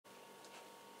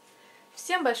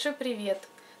Всем большой привет!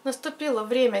 Наступило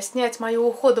время снять мою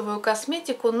уходовую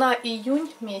косметику на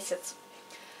июнь месяц.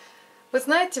 Вы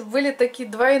знаете, были такие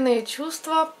двойные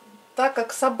чувства, так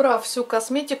как, собрав всю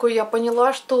косметику, я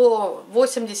поняла, что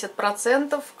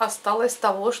 80% осталось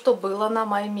того, что было на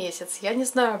май месяц. Я не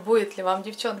знаю, будет ли вам,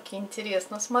 девчонки,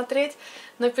 интересно смотреть.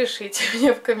 Напишите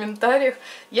мне в комментариях.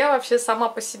 Я вообще сама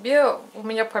по себе, у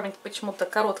меня память почему-то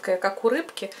короткая, как у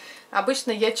рыбки.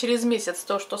 Обычно я через месяц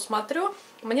то, что смотрю,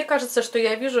 мне кажется, что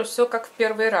я вижу все как в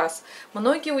первый раз.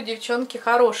 Многие у девчонки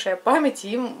хорошая память,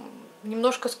 им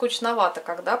немножко скучновато,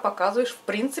 когда показываешь в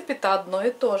принципе-то одно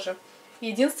и то же.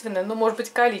 Единственное, ну, может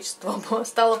быть, количество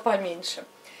стало поменьше.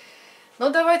 Но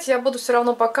давайте я буду все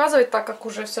равно показывать, так как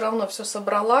уже все равно все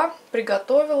собрала,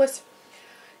 приготовилась.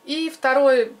 И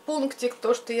второй пунктик,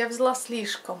 то, что я взяла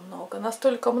слишком много.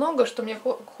 Настолько много, что мне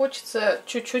хочется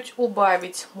чуть-чуть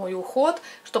убавить мой уход,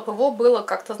 чтобы его было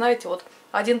как-то, знаете, вот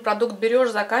один продукт берешь,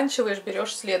 заканчиваешь,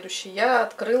 берешь следующий. Я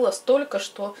открыла столько,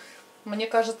 что, мне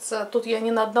кажется, тут я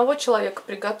не на одного человека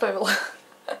приготовила,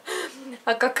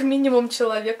 а как минимум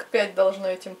человек 5 должно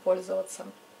этим пользоваться.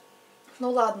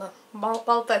 Ну ладно,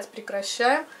 болтать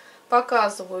прекращаем.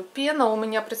 Показываю. Пена у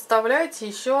меня, представляете,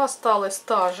 еще осталась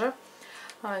та же.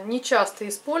 Не часто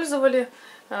использовали.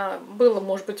 Было,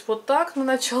 может быть, вот так на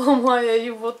начало мая, и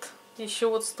вот еще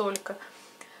вот столько.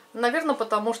 Наверное,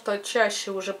 потому что чаще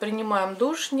уже принимаем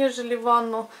душ, нежели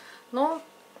ванну. Но,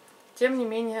 тем не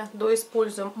менее,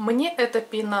 доиспользуем. Мне эта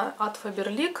пена от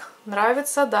Faberlic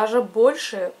нравится даже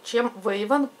больше, чем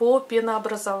Вейвен по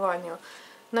пенообразованию.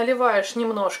 Наливаешь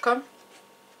немножко,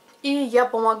 и я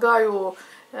помогаю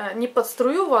не под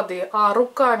струю воды, а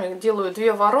руками делаю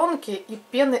 2 воронки, и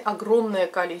пены огромное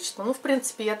количество. Ну, в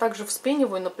принципе, я также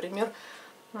вспениваю, например,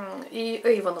 и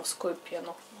эйвоновскую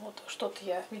пену. Вот что-то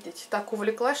я, видите, так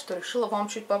увлеклась, что решила вам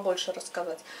чуть побольше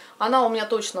рассказать. Она у меня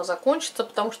точно закончится,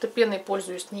 потому что пеной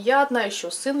пользуюсь не я одна, еще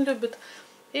сын любит.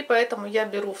 И поэтому я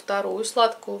беру вторую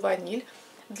сладкую ваниль.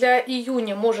 Для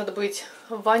июня, может быть,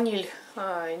 ваниль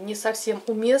не совсем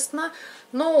уместна,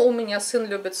 но у меня сын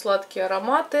любит сладкие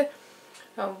ароматы.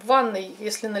 В ванной,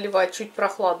 если наливать чуть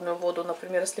прохладную воду,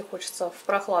 например, если хочется в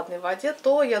прохладной воде,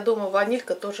 то, я думаю,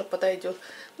 ванилька тоже подойдет.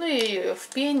 Ну и в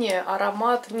пене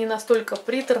аромат не настолько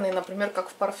приторный, например, как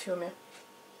в парфюме.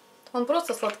 Он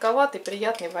просто сладковатый,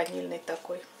 приятный, ванильный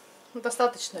такой.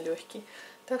 Достаточно легкий.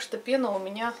 Так что пена у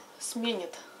меня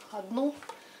сменит одну,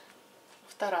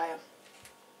 вторая.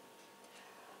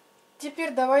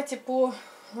 Теперь давайте по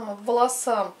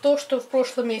волосам. То, что в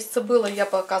прошлом месяце было, я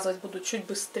показывать буду чуть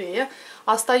быстрее.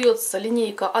 Остается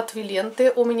линейка от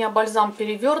Виленты. У меня бальзам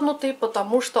перевернутый,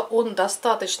 потому что он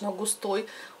достаточно густой.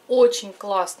 Очень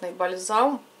классный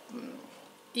бальзам.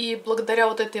 И благодаря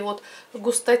вот этой вот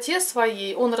густоте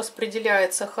своей он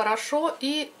распределяется хорошо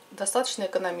и достаточно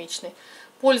экономичный.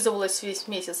 Пользовалась весь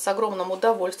месяц с огромным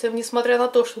удовольствием, несмотря на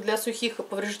то, что для сухих и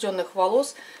поврежденных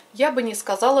волос я бы не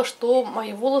сказала, что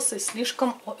мои волосы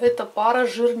слишком эта пара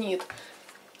жирнит.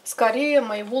 Скорее,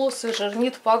 мои волосы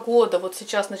жирнит погода. Вот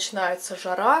сейчас начинается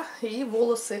жара, и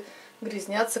волосы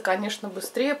грязнятся, конечно,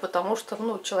 быстрее, потому что,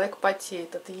 ну, человек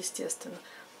потеет, это естественно.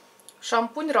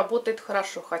 Шампунь работает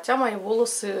хорошо, хотя мои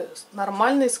волосы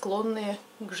нормальные, склонные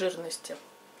к жирности.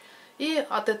 И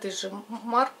от этой же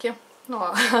марки... Ну,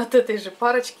 а от этой же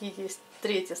парочки есть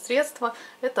третье средство,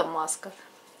 это маска.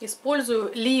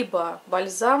 Использую либо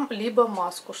бальзам, либо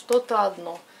маску, что-то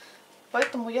одно.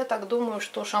 Поэтому я так думаю,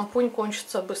 что шампунь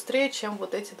кончится быстрее, чем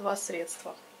вот эти 2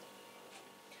 средства.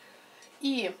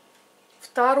 И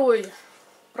второй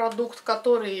продукт,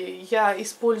 который я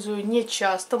использую не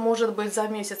часто, может быть за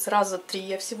месяц раза 3,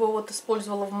 я всего вот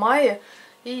использовала в мае.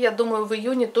 И я думаю, в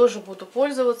июне тоже буду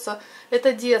пользоваться.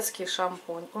 Это детский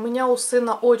шампунь. У меня у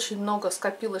сына очень много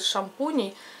скопилось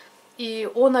шампуней. И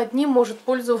он одним может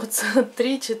пользоваться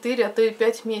 3, 4, а то и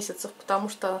 5 месяцев. Потому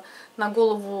что на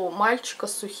голову мальчика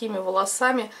с сухими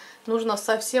волосами нужно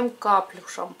совсем каплю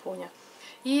шампуня.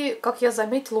 И, как я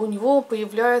заметила, у него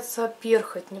появляется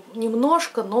перхоть.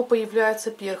 Немножко, но появляется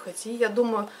перхоть. И я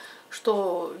думаю,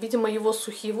 что, видимо, его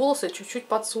сухие волосы чуть-чуть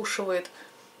подсушивает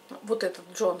вот этот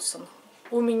Джонсон.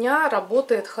 У меня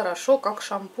работает хорошо как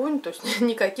шампунь, то есть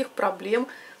никаких проблем,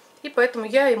 и поэтому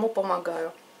я ему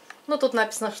помогаю. Ну, тут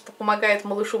написано, что помогает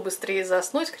малышу быстрее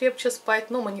заснуть, крепче спать,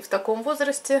 но мы не в таком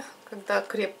возрасте, когда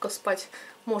крепко спать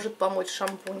может помочь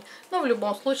шампунь. Но в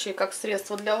любом случае, как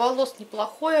средство для волос,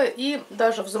 неплохое, и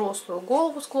даже взрослую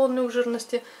голову, склонную к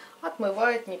жирности,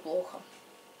 отмывает неплохо.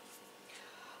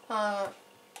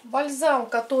 Бальзам,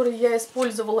 который я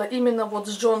использовала именно вот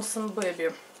с Johnson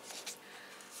Baby.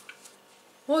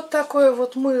 Вот такое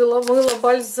вот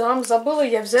мыло-бальзам. Забыла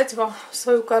я взять вам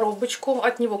свою коробочку,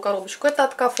 от него коробочку. Это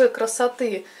от Кафе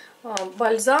Красоты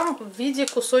бальзам в виде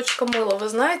кусочка мыла. Вы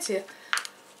знаете,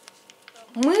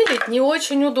 мылить не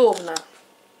очень удобно,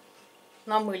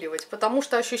 намыливать, потому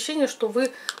что ощущение, что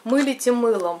вы мылите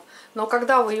мылом. Но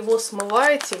когда вы его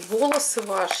смываете, волосы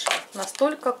ваши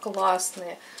настолько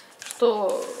классные,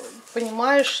 что,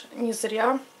 понимаешь, не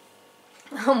зря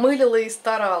мылила и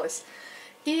старалась.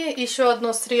 И еще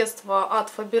одно средство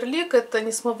от Faberlic, это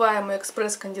несмываемый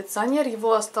экспресс-кондиционер.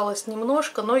 Его осталось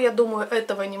немножко, но я думаю,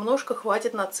 этого немножко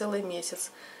хватит на целый месяц.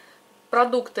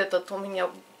 Продукт этот у меня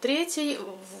третий.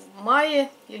 В мае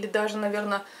или даже,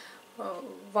 наверное,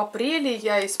 в апреле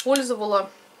я использовала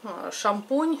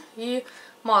шампунь и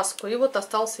маску. И вот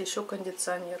остался еще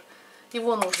кондиционер.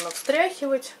 Его нужно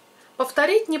встряхивать.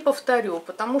 Повторить не повторю,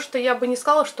 потому что я бы не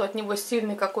сказала, что от него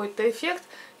сильный какой-то эффект.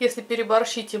 Если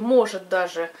переборщите, может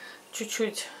даже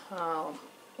чуть-чуть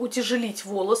утяжелить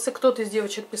волосы. Кто-то из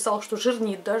девочек писал, что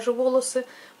жирнит даже волосы.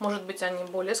 Может быть, они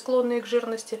более склонные к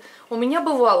жирности. У меня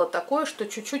бывало такое, что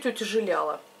чуть-чуть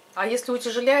утяжеляло. А если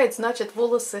утяжеляет, значит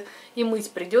волосы и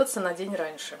мыть придется на день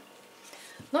раньше.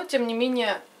 Но, тем не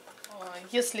менее,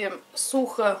 если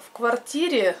сухо в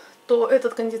квартире, то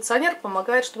этот кондиционер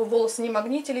помогает, чтобы волосы не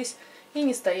магнитились и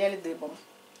не стояли дыбом.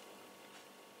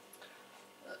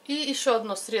 И еще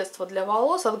одно средство для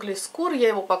волос от Глискур. Я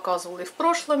его показывала и в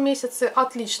прошлом месяце.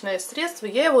 Отличное средство.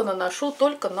 Я его наношу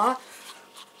только на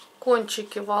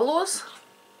кончики волос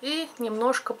и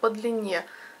немножко по длине.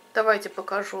 Давайте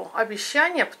покажу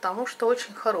обещание, потому что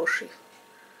очень хороший.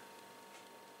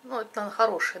 Ну, это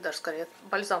хороший, даже скорее,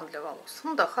 бальзам для волос.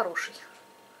 Ну да, хороший.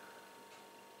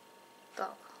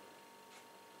 Так.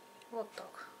 Вот так.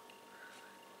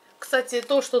 Кстати,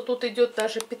 то, что тут идет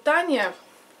даже питание,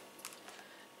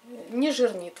 не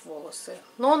жирнит волосы.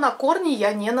 Но на корни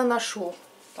я не наношу,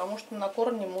 потому что на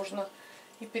корни можно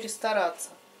и перестараться.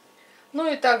 Ну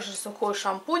и также сухой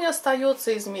шампунь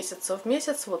остается из месяца в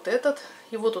месяц. Вот этот.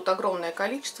 Его тут огромное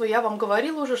количество. Я вам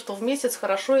говорила уже, что в месяц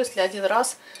хорошо, если один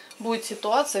раз будет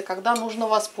ситуация, когда нужно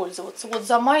воспользоваться. Вот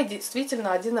за май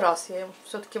действительно один раз я им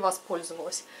все-таки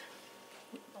воспользовалась.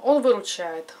 Он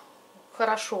выручает.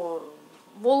 Хорошо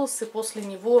волосы, после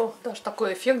него даже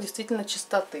такой эффект действительно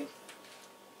чистоты.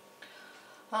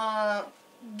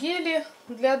 Гели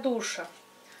для душа.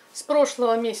 С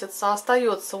прошлого месяца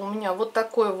остается у меня вот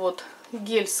такой вот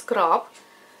гель-скраб.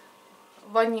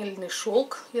 Ванильный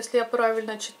шелк, если я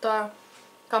правильно читаю.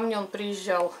 Ко мне он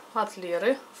приезжал от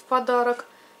Леры в подарок.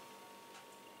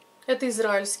 Это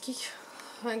израильский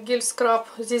гель-скраб.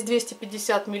 Здесь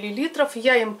 250 мл.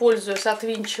 Я им пользуюсь,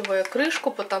 отвинчивая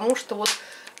крышку, потому что вот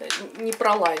не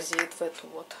пролазит в эту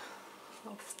вот,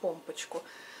 в помпочку.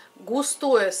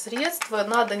 Густое средство,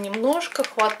 надо немножко,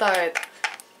 хватает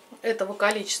этого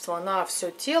количества на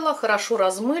все тело, хорошо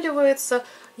размыливается.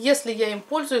 Если я им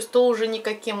пользуюсь, то уже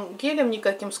никаким гелем,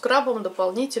 никаким скрабом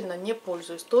дополнительно не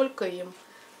пользуюсь, только им.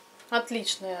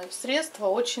 Отличное средство,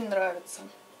 очень нравится.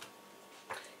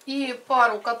 И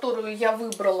пару, которую я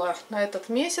выбрала на этот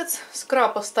месяц,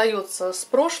 скраб остается с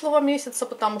прошлого месяца,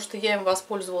 потому что я им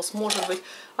воспользовалась, может быть,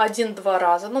 один-два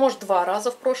раза, ну, может, 2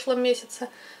 раза в прошлом месяце.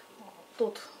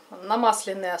 Тут на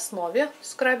масляной основе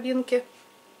скрабинки.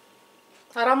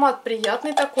 Аромат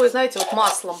приятный такой, знаете, вот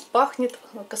маслом пахнет,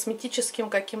 косметическим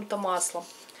каким-то маслом.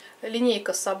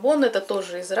 Линейка Сабон, это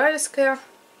тоже израильская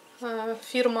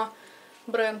фирма,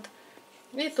 бренд.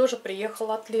 И тоже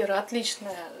приехал от Леры.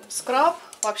 Отличный скраб.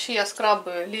 Вообще я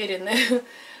скрабы Лерины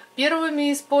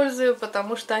первыми использую,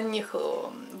 потому что они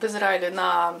в Израиле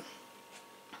на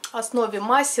основе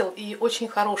масел и очень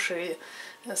хорошие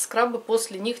скрабы.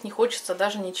 После них не хочется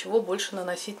даже ничего больше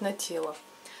наносить на тело.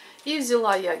 И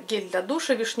взяла я гель для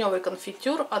душа вишневый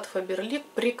конфитюр от Faberlic.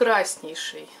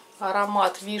 Прекраснейший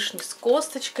аромат вишни с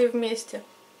косточкой вместе.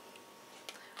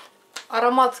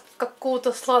 Аромат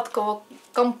какого-то сладкого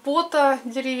компота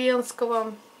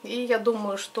деревенского. И я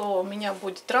думаю, что меня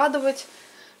будет радовать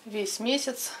весь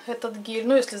месяц этот гель.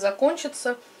 Но если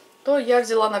закончится, то я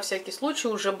взяла на всякий случай,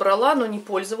 уже брала, но не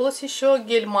пользовалась еще.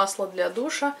 Гель-масло для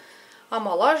душа,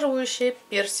 омолаживающее,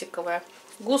 персиковое.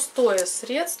 Густое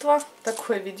средство,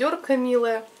 такое ведерко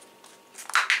милое.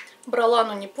 Брала,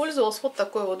 но не пользовалась. Вот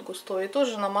такой вот густой. И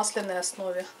тоже на масляной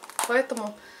основе.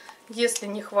 Поэтому, если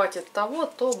не хватит того,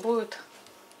 то будет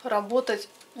работать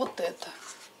вот это.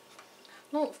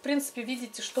 Ну, в принципе,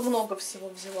 видите, что много всего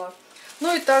взяла.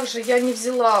 Ну и также я не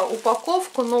взяла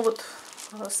упаковку, но вот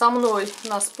со мной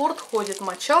на спорт ходит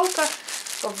мочалка.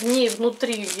 В ней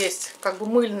внутри есть как бы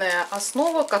мыльная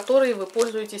основа, которой вы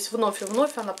пользуетесь вновь и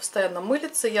вновь. Она постоянно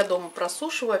мылится. Я дома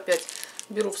просушиваю, опять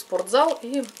беру в спортзал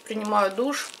и принимаю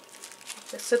душ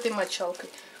с этой мочалкой.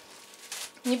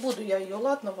 Не буду я ее,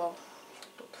 ладно, вам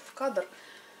тут в кадр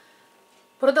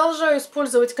Продолжаю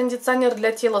использовать кондиционер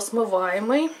для тела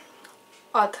смываемый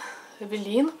от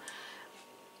Эвелин.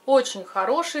 Очень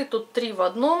хороший, тут 3 в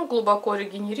одном, глубоко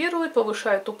регенерирует,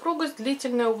 повышает упругость,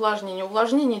 длительное увлажнение.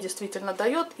 Увлажнение действительно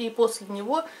дает, и после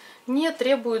него не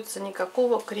требуется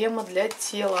никакого крема для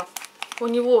тела. У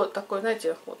него такой,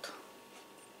 знаете, вот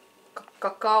как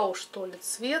какао, что ли,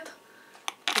 цвет,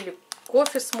 или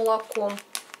кофе с молоком.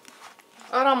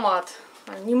 Аромат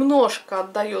немножко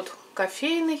отдает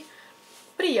кофейный,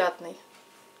 приятный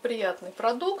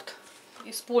продукт,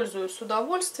 использую с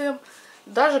удовольствием.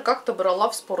 Даже как-то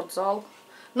брала в спортзал,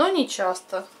 но не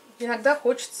часто. Иногда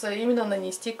хочется именно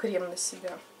нанести крем на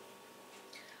себя.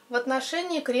 В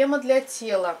отношении крема для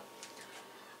тела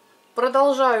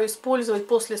продолжаю использовать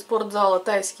после спортзала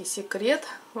тайский секрет,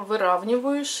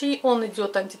 выравнивающий. Он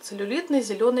идет антицеллюлитный,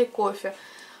 зеленый кофе.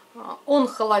 Он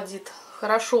холодит,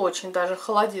 хорошо очень даже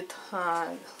холодит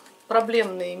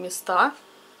проблемные места.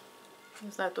 Не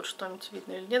знаю, тут что-нибудь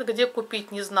видно или нет. Где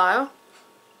купить, не знаю.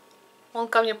 Он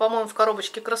ко мне, по-моему, в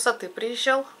коробочке красоты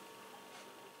приезжал,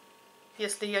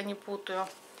 если я не путаю.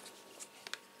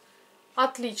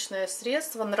 Отличное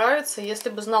средство, нравится. Если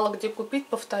бы знала, где купить,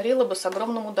 повторила бы с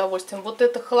огромным удовольствием. Вот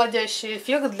это холодящий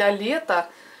эффект для лета,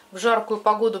 в жаркую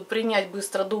погоду принять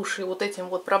быстро душ и вот этим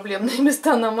вот проблемные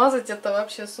места намазать, это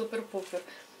вообще супер-пупер.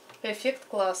 Эффект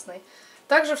классный.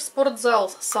 Также в спортзал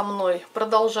со мной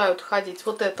продолжают ходить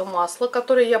вот это масло,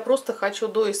 которое я просто хочу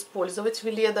доиспользовать,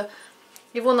 Веледа.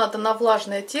 Его надо на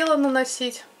влажное тело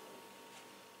наносить.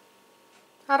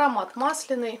 Аромат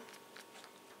масляный.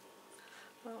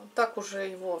 Так уже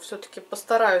его все-таки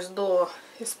постараюсь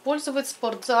доиспользовать в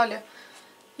спортзале.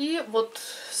 И вот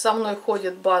со мной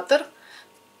ходит баттер.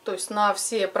 То есть на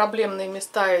все проблемные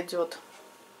места идет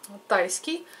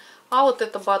тайский. А вот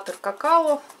это баттер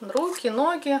какао, руки,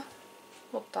 ноги.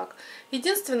 Вот так.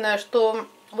 Единственное, что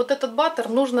вот этот баттер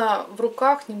нужно в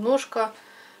руках немножко,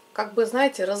 как бы,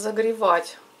 знаете,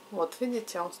 разогревать. Вот,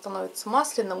 видите, он становится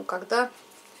масляным, когда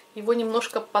его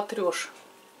немножко потрешь.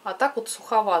 А так вот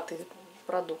суховатый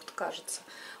продукт, кажется.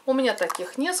 У меня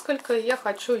таких несколько, и я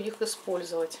хочу их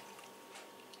использовать.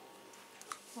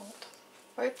 Вот.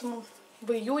 Поэтому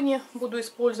в июне буду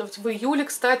использовать. В июле,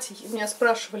 кстати, меня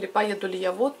спрашивали, поеду ли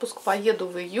я в отпуск. Поеду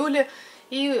в июле.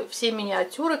 И все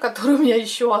миниатюры, которые у меня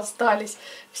еще остались,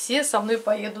 все со мной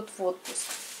поедут в отпуск.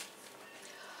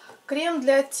 Крем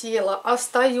для тела.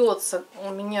 Остается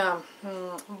у меня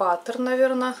баттер,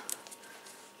 наверное.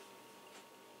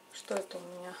 Что это у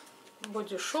меня?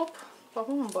 Body Shop,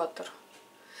 по-моему, баттер.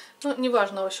 Ну,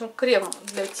 неважно, в общем, крем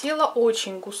для тела.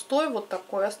 Очень густой, вот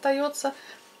такой остается.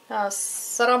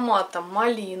 С ароматом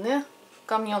малины.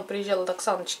 Ко мне он приезжал от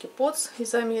Оксаночки Поц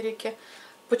из Америки.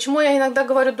 Почему я иногда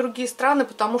говорю другие страны?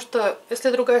 Потому что,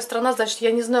 если другая страна, значит,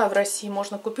 я не знаю, в России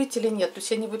можно купить или нет. То есть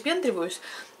я не выпендриваюсь.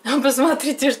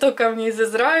 Посмотрите, что ко мне из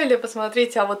Израиля,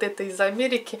 посмотрите, а вот это из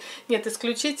Америки. Нет,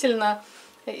 исключительно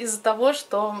из-за того,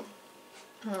 что,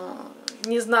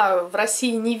 не знаю, в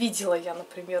России не видела я,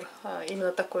 например,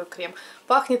 именно такой крем.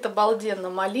 Пахнет обалденно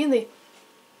малиной,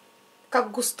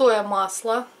 как густое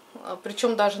масло.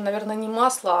 Причем даже, наверное, не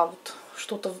масло, а вот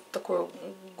что-то такое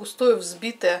густое,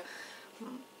 взбитое.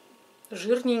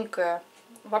 Жирненькая,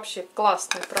 вообще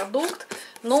классный продукт,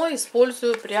 но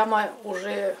использую прямо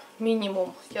уже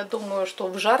минимум. Я думаю, что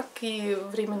в жаркие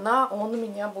времена он у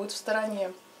меня будет в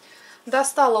стороне.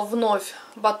 Достала вновь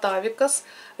Ботавикас.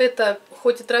 Это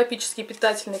хоть и тропический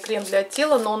питательный крем для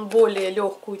тела, но он более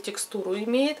легкую текстуру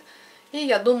имеет. И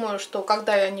я думаю, что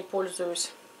когда я не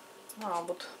пользуюсь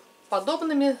вот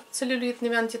подобными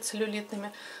целлюлитными,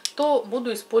 антицеллюлитными, то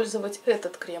буду использовать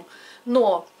этот крем.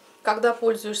 Но когда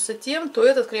пользуешься тем, то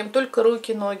этот крем только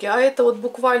руки-ноги. А это вот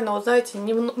буквально, вот знаете,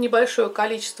 небольшое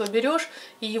количество берешь,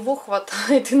 и его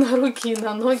хватает и на руки, и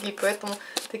на ноги. И поэтому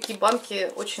такие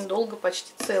банки очень долго,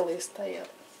 почти целые стоят.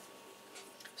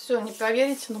 Все, не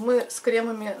поверите, но мы с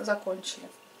кремами закончили.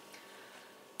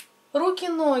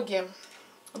 Руки-ноги.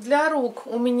 Для рук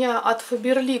у меня от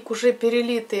Фаберлик уже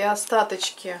перелитые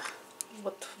остаточки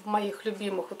вот в моих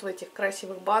любимых вот в этих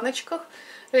красивых баночках.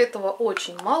 Этого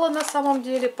очень мало на самом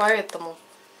деле, поэтому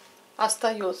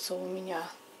остается у меня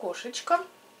кошечка.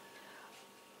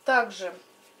 Также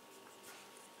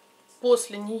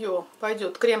после нее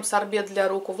пойдет крем-сорбет для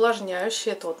рук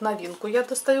увлажняющий. Это вот новинку я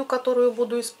достаю, которую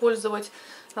буду использовать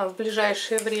в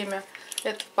ближайшее время.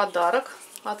 Это подарок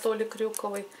от Оли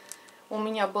Крюковой. У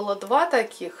меня было 2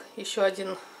 таких, еще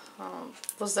один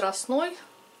возрастной,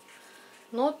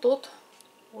 но тот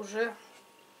уже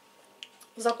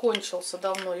закончился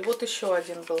давно. И вот еще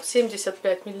один был,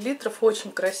 75 мл,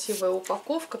 очень красивая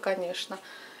упаковка, конечно.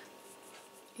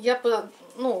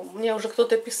 Мне уже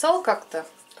кто-то писал как-то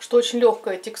что очень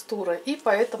легкая текстура, и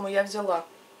поэтому я взяла.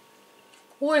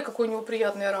 Ой, какой у него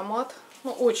приятный аромат.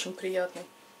 Ну, очень приятный.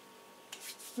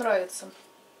 Нравится.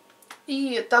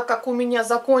 И так как у меня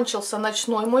закончился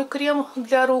ночной мой крем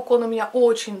для рук, он у меня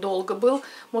очень долго был.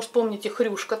 Может, помните,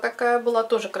 хрюшка такая была,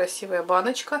 тоже красивая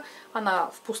баночка. Она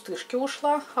в пустышке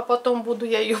ушла, а потом буду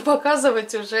я ее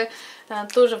показывать уже,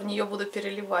 тоже в нее буду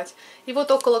переливать. И вот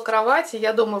около кровати,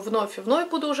 я думаю, вновь и вновь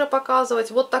буду уже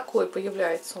показывать. Вот такой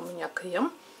появляется у меня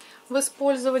крем в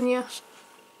использовании.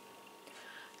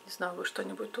 Не знаю, вы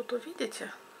что-нибудь тут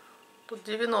увидите. Тут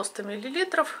 90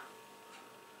 миллилитров.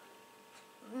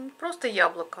 Просто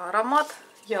яблоко, аромат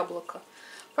яблока.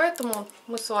 Поэтому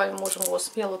мы с вами можем его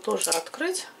смело тоже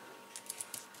открыть.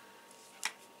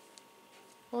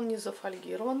 Он не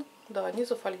зафольгирован. Да, не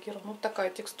зафольгирован. Вот такая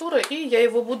текстура. И я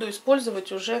его буду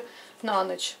использовать уже на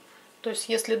ночь. То есть,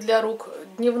 если для рук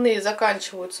дневные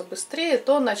заканчиваются быстрее,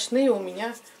 то ночные у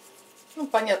меня, ну,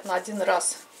 понятно, один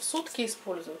раз в сутки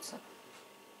используются.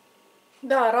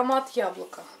 Да, аромат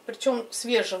яблока. Причем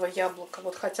свежего яблока.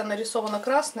 Вот хотя нарисовано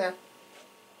красное.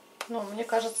 Но мне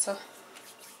кажется,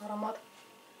 аромат,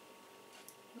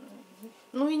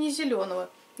 ну и не зеленого.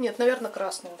 Нет, наверное,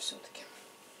 красного все-таки.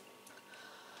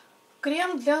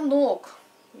 Крем для ног.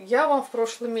 Я вам в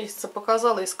прошлом месяце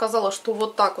показала и сказала, что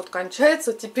вот так вот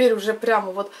кончается. Теперь уже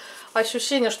прямо вот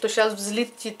ощущение, что сейчас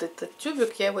взлетит этот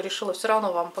тюбик. Я его решила все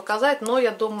равно вам показать. Но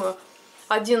я думаю,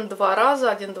 один-два раза,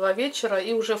 один-два вечера.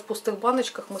 И уже в пустых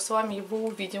баночках мы с вами его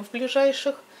увидим в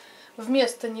ближайших.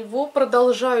 Вместо него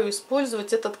продолжаю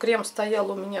использовать. Этот крем стоял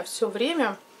у меня все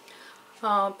время.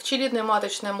 Пчелиное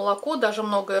маточное молоко. Даже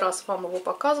много раз вам его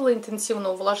показывала.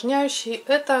 Интенсивно увлажняющий.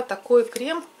 Это такой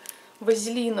крем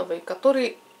вазелиновый,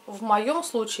 который в моем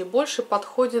случае больше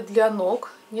подходит для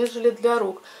ног, нежели для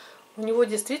рук. У него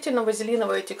действительно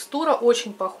вазелиновая текстура.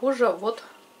 Очень похожа вот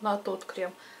на тот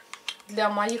крем. Для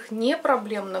моих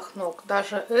непроблемных ног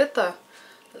даже это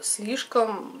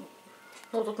слишком...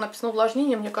 Ну, тут написано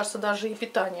увлажнение, мне кажется, даже и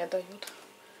питание дают.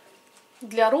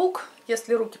 Для рук,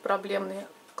 если руки проблемные,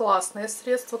 классное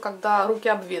средство. Когда руки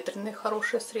обветренные,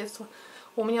 хорошее средство.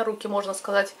 У меня руки, можно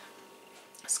сказать,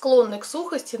 склонны к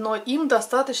сухости, но им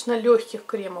достаточно легких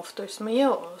кремов. То есть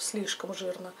мне слишком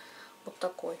жирно. Вот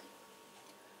такой.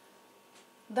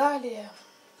 Далее.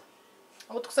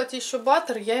 Вот, кстати, еще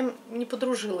баттер, я им не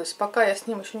подружилась. Пока я с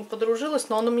ним еще не подружилась,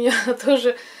 но он у меня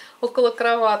тоже около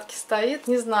кроватки стоит.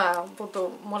 Не знаю,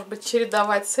 буду, может быть,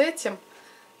 чередовать с этим.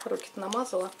 Руки-то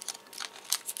намазала.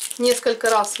 Несколько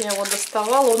раз я его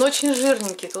доставала. Он очень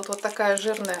жирненький. Тут вот такая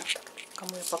жирная...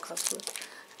 Кому я показываю?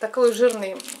 Такой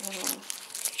жирный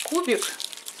кубик.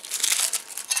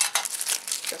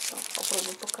 Сейчас вам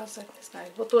попробую показать. Не знаю.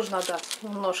 Его тоже надо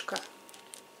немножко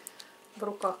в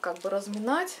руках как бы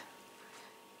разминать.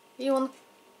 И он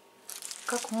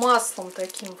как маслом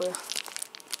таким вы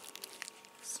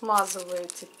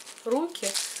смазываете руки.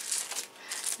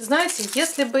 Знаете,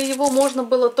 если бы его можно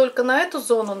было только на эту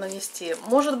зону нанести,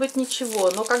 может быть ничего.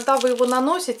 Но когда вы его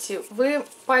наносите, вы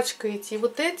пачкаете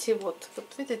вот эти вот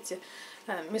видите,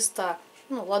 места,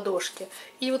 ну, ладошки.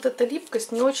 И вот эта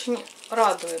липкость не очень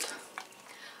радует.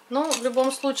 Но в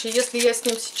любом случае, если я с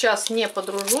ним сейчас не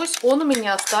подружусь, он у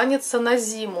меня останется на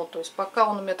зиму. То есть пока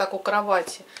он у меня так у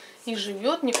кровати и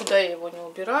живет, никуда я его не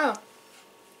убираю.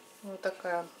 Вот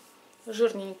такая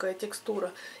жирненькая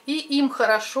текстура. И им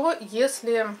хорошо,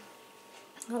 если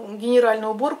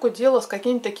генеральную уборку делала с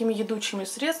какими-то такими едучими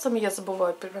средствами. Я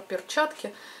забываю про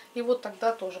перчатки. И вот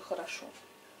тогда тоже хорошо.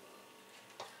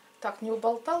 Так, не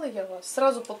уболтала я вас.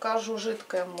 Сразу покажу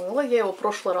жидкое мыло. Я его в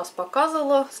прошлый раз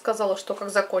показывала. Сказала, что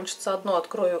как закончится одно,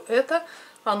 открою это.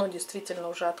 Оно действительно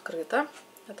уже открыто.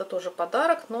 Это тоже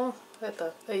подарок, но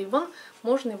это Avon.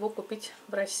 Можно его купить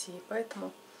в России.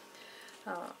 Поэтому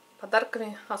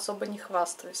подарками особо не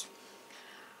хвастаюсь.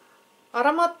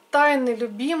 Аромат тайный,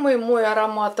 любимый. Мой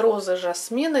аромат розы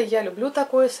жасмина. Я люблю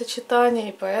такое сочетание.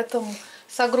 И поэтому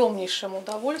с огромнейшим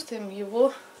удовольствием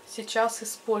его сейчас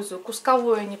использую.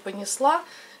 Кусковое не понесла.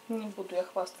 Не буду я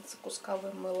хвастаться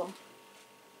кусковым мылом.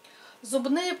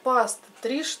 Зубные пасты.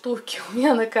 3 штуки. У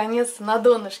меня наконец-то на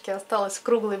донышке осталась в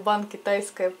круглой банке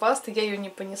тайская паста. Я ее не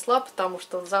понесла, потому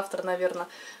что завтра, наверное,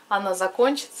 она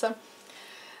закончится.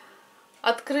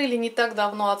 Открыли не так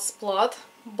давно от Сплат.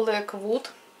 Blackwood.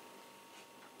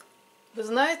 Вы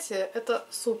знаете, это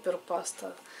супер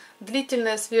паста.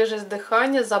 Длительная свежесть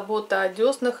дыхания, забота о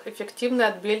деснах, эффективное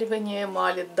отбеливание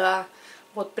эмали. Да,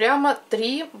 вот прямо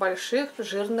 3 больших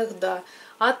жирных да.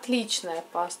 Отличная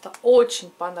паста, очень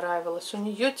понравилась. У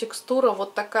нее текстура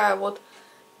вот такая вот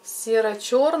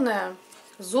серо-черная.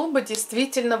 Зубы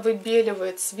действительно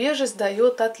выбеливает, свежесть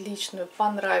дает отличную.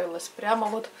 Понравилось, прямо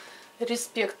вот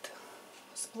респект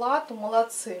Сплату,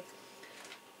 молодцы.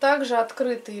 Также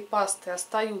открытые пасты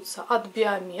остаются от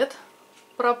Биомед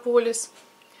Прополис.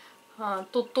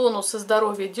 Тут тонус и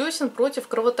здоровье десен против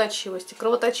кровоточивости.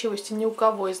 Кровоточивости ни у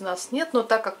кого из нас нет, но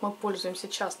так как мы пользуемся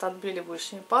часто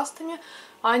отбеливающими пастами,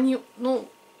 они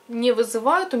не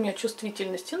вызывают у меня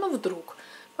чувствительности, но вдруг.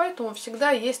 Поэтому всегда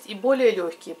есть и более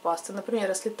легкие пасты. Например,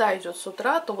 если та идет с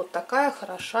утра, то вот такая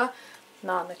хороша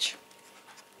на ночь.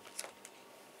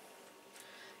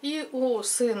 И у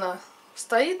сына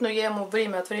стоит, но я ему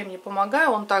время от времени помогаю.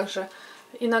 Он также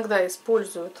иногда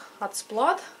использует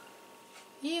отсплат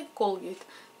и Colgate.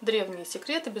 Древние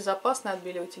секреты, безопасные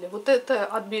отбеливатели. Вот это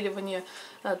отбеливание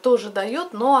тоже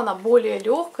дает, но она более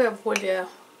легкая, более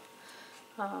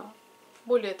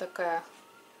такая,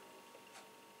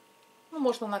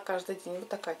 можно на каждый день. Вот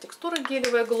такая текстура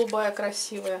гелевая, голубая,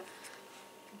 красивая.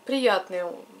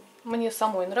 Приятная. Мне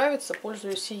самой нравится,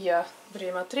 пользуюсь и я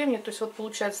время от времени. То есть вот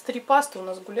получается 3 пасты у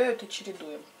нас гуляют и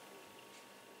чередуем.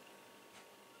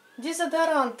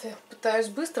 Дезодоранты пытаюсь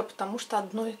быстро, потому что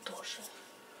одно и то же.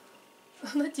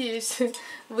 Надеюсь,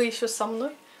 вы еще со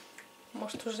мной.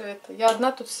 Может уже это. Я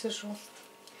одна тут сижу.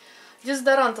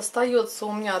 Дезодорант остается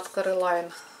у меня от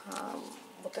Caroline.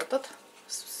 Вот этот.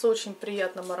 С очень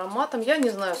приятным ароматом. Я не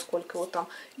знаю, сколько его там.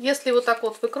 Если вот так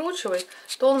вот выкручивать,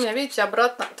 то он у меня, видите,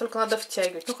 обратно. Только надо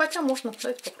втягивать. Ну, хотя можно.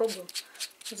 Давайте попробуем.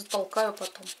 Затолкаю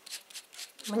потом.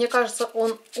 Мне кажется,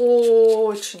 он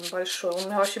очень большой. Он у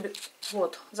меня вообще...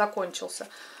 Вот, закончился.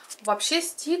 Вообще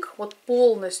стик вот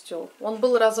полностью. Он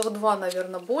был раза в 2,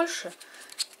 наверное, больше.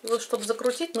 И вот, чтобы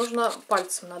закрутить, нужно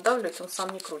пальцем надавливать. Он сам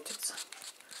не крутится.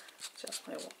 Сейчас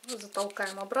мы его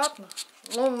затолкаем обратно.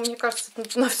 Ну, мне кажется,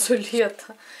 это на все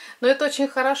лето. Но это очень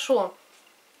хорошо.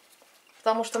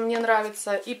 Потому что мне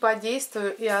нравится и по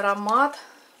действию, и аромат.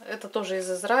 Это тоже из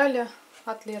Израиля.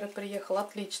 От Леры приехал.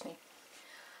 Отличный.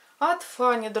 От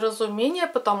Фа недоразумение,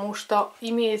 потому что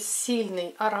имеет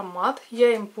сильный аромат.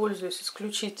 Я им пользуюсь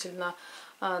исключительно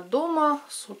дома,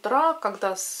 с утра,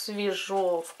 когда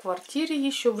свежо в квартире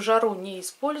еще, в жару не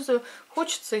использую.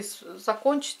 Хочется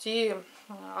закончить и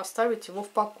оставить его в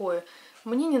покое.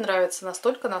 Мне не нравятся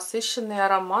настолько насыщенные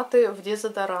ароматы в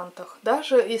дезодорантах,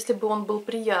 даже если бы он был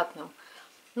приятным.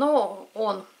 Но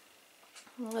он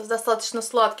с достаточно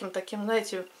сладким таким,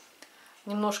 знаете,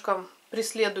 немножко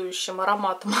преследующим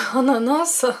ароматом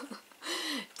ананаса.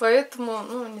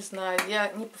 Поэтому, не знаю, я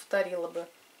не повторила бы.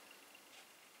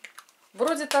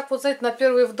 Вроде так вот, знаете, на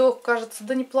первый вдох кажется,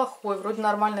 да неплохой, вроде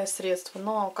нормальное средство.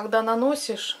 Но когда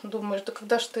наносишь, думаешь, да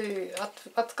когда ж ты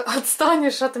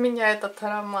отстанешь от меня этот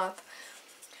аромат.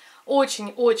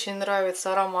 Очень-очень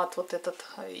нравится аромат вот этот.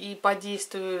 И по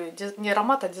действию, не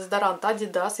аромат, а дезодорант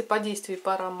Adidas. И по действию, и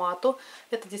по аромату.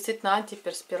 Это действительно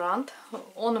антиперспирант.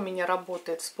 Он у меня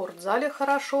работает в спортзале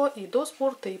хорошо. И до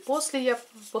спорта, и после. Я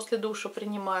после душа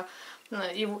принимаю.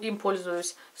 Им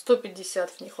пользуюсь.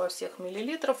 150 в них во всех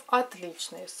миллилитров.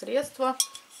 Отличное средство.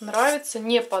 Нравится,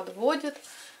 не подводит.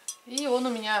 И он у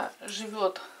меня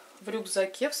живет в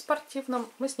рюкзаке в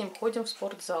спортивном. Мы с ним ходим в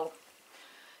спортзал.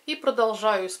 И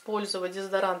продолжаю использовать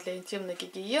дезодорант для интимной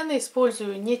гигиены.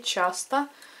 Использую не часто.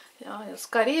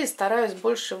 Скорее стараюсь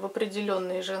больше в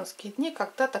определенные женские дни,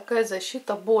 когда такая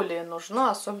защита более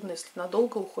нужна, особенно если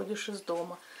надолго уходишь из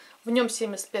дома. В нем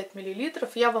 75 мл.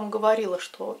 Я вам говорила,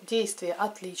 что действие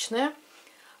отличное,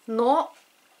 но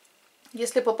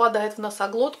если попадает в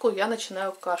носоглотку, я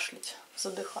начинаю кашлять,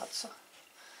 задыхаться.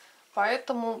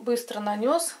 Поэтому быстро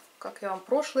нанес, как я вам в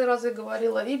прошлые разы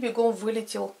говорила, и бегом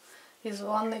вылетел из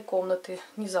ванной комнаты,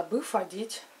 не забыв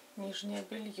одеть нижнее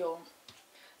белье.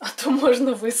 А то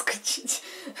можно выскочить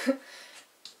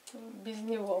без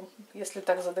него, если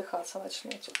так задыхаться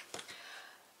начнете.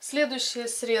 Следующее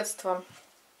средство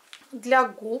для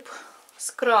губ.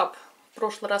 Скраб. В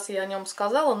прошлый раз я о нем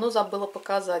сказала, но забыла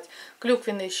показать.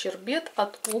 Клюквенный щербет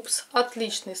от УПС.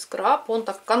 Отличный скраб. Он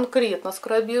так конкретно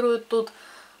скрабирует. Тут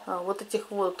вот этих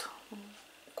вот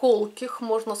колких,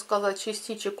 можно сказать,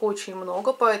 частичек очень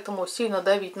много, поэтому сильно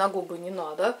давить на губы не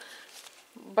надо.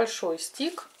 Большой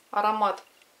стик. Аромат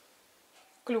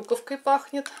клюковкой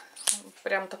пахнет.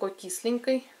 Прям такой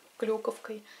кисленькой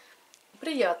клюковкой.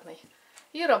 Приятный.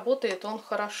 И работает он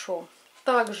хорошо.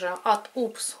 Также от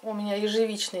УПС у меня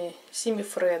ежевичный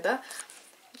семифреда.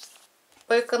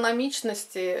 По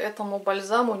экономичности этому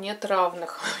бальзаму нет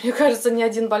равных. Мне кажется, ни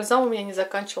один бальзам у меня не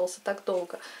заканчивался так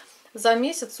долго. За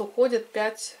месяц уходит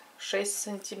 5-6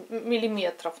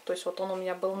 миллиметров. То есть вот он у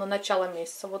меня был на начало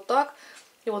месяца вот так.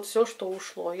 И вот все, что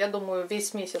ушло. Я думаю,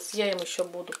 весь месяц я им еще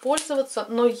буду пользоваться.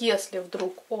 Но если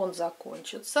вдруг он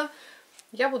закончится,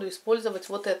 я буду использовать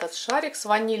вот этот шарик с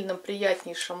ванильным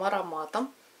приятнейшим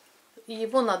ароматом. И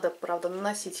его надо, правда,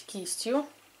 наносить кистью.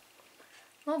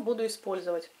 но буду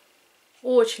использовать.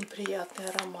 Очень приятный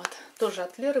аромат. Тоже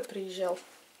от Леры приезжал.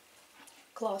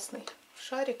 Классный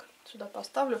шарик. Сюда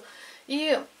поставлю.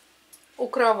 И у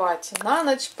кровати на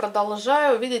ночь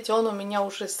продолжаю. Видите, он у меня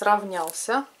уже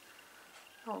сравнялся.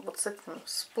 Вот с этим,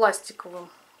 с пластиковым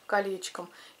колечком.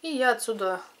 И я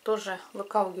отсюда тоже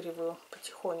выковыриваю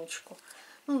потихонечку.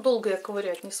 Ну, долго я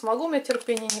ковырять не смогу, у меня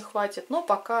терпения не хватит. Но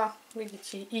пока,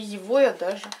 видите, и его я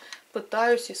даже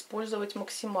пытаюсь использовать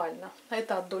максимально.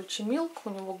 Это от Dolce Milk, у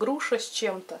него груша с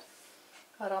чем-то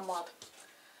аромат.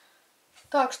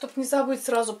 Так, чтобы не забыть,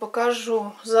 сразу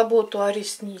покажу заботу о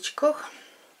ресничках.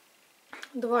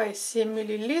 2,7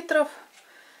 мл.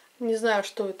 Не знаю,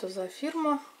 что это за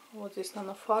фирма. Вот здесь,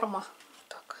 наверное, фарма.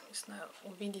 Так, не знаю,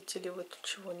 увидите ли вы тут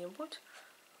чего-нибудь.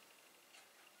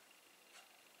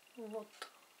 Вот.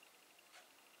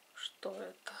 Что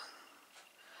это?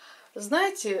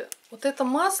 Знаете, вот это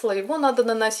масло, его надо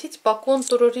наносить по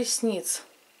контуру ресниц.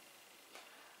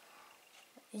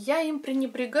 Я им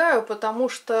пренебрегаю, потому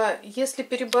что если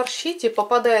переборщите,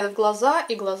 попадает в глаза,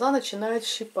 и глаза начинают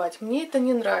щипать. Мне это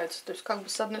не нравится. То есть, как бы,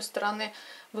 с одной стороны,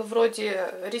 вы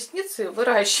вроде ресницы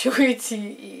выращиваете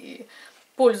и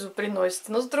пользу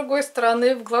приносите, но с другой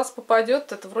стороны, в глаз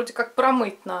попадет, это вроде как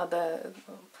промыть надо.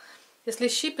 Если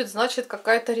щипит, значит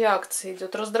какая-то реакция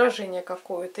идет, раздражение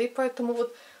какое-то. И поэтому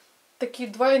вот такие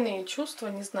двойные чувства,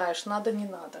 не знаешь, надо, не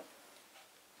надо.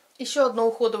 Еще одно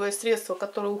уходовое средство,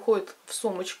 которое уходит в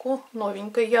сумочку,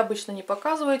 новенькое. Я обычно не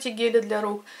показываю эти гели для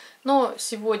рук, но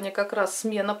сегодня как раз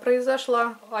смена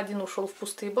произошла. Один ушел в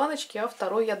пустые баночки, а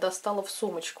второй я достала в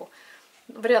сумочку.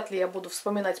 Вряд ли я буду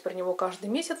вспоминать про него каждый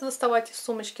месяц, доставать из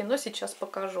сумочки, но сейчас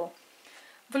покажу.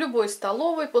 В любой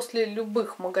столовой, после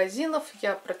любых магазинов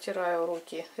я протираю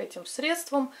руки этим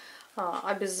средством,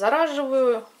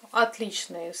 обеззараживаю.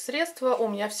 Отличные средства. У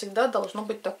меня всегда должно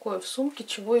быть такое в сумке,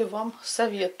 чего и вам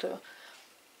советую.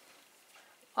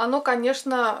 Оно,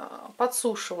 конечно,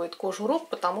 подсушивает кожу рук,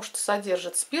 потому что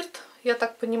содержит спирт, я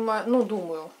так понимаю, ну,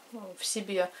 думаю, в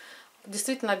себе.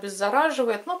 Действительно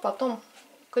обеззараживает, но потом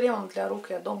кремом для рук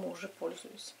я дома уже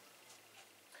пользуюсь.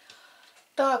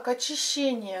 Так,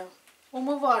 очищение.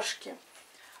 Умывашки.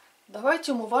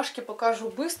 Давайте умывашки покажу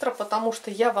быстро, потому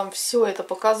что я вам все это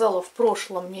показала в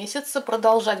прошлом месяце.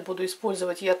 Продолжать буду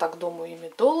использовать, я так думаю, ими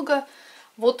долго.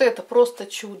 Вот это просто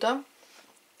чудо.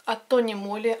 От Тони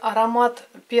Моли. Аромат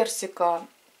персика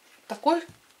такой,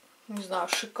 не знаю,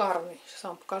 шикарный. Сейчас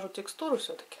вам покажу текстуру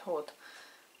все-таки. Вот.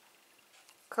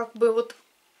 Как бы вот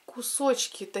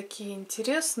кусочки такие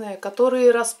интересные,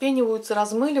 которые распениваются,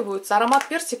 размыливаются. Аромат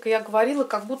персика, я говорила,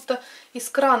 как будто из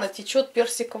крана течет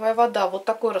персиковая вода. Вот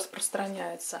такой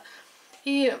распространяется.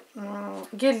 И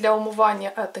гель для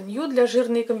умывания от ИЮНЕ для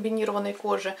жирной комбинированной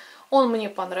кожи. Он мне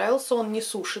понравился, он не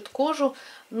сушит кожу.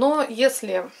 Но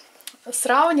если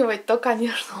сравнивать, то,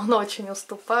 конечно, он очень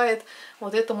уступает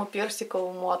вот этому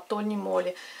персиковому от Тони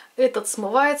Моли. Этот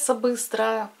смывается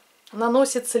быстро,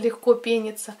 наносится легко,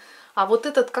 пенится. А вот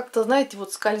этот как-то, знаете,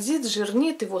 вот скользит,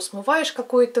 жирнит, его смываешь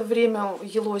какое-то время,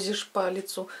 елозишь по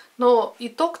лицу. Но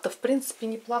итог-то, в принципе,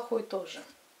 неплохой тоже.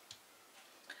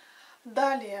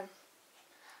 Далее,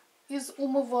 из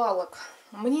умывалок.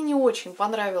 Мне не очень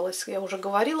понравилось, я уже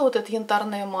говорила, вот это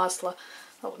янтарное масло.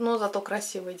 Но зато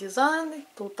красивый дизайн.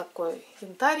 Тут такой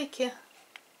янтарики,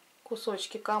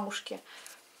 кусочки, камушки.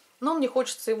 Но мне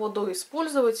хочется его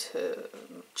доиспользовать.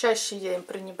 Чаще я им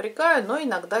пренебрегаю, но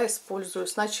иногда использую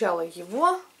сначала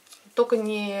его, только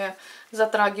не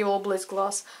затрагивая область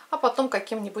глаз, а потом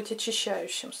каким-нибудь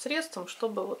очищающим средством,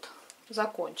 чтобы вот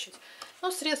закончить. Но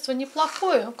средство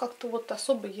неплохое, но как-то вот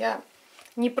особо я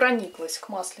не прониклась к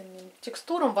масляным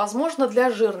текстурам. Возможно, для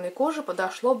жирной кожи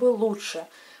подошло бы лучше,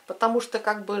 потому что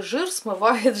как бы жир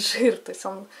смывает жир, то есть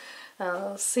он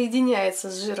соединяется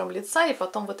с жиром лица, и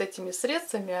потом вот этими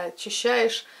средствами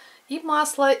очищаешь и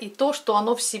масло, и то, что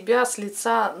оно в себя с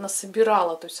лица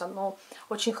насобирало. То есть оно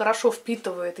очень хорошо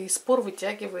впитывает и из пор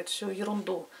вытягивает всю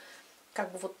ерунду.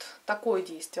 Как бы вот такое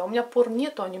действие. А у меня пор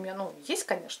нету, они у меня, ну, есть,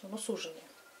 конечно, но суженные.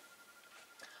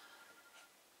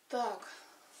 Так,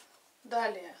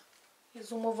 далее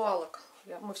из умывалок.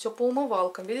 Мы все по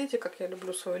умывалкам. Видите, как я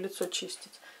люблю свое лицо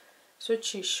чистить? Все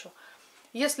чищу.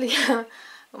 Если я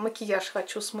макияж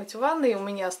хочу смыть в ванной, у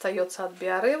меня остается от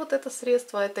Биоре вот это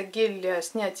средство. Это гель для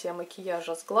снятия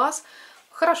макияжа с глаз.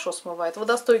 Хорошо смывает.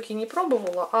 Водостойкий не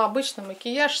пробовала, а обычно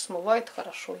макияж смывает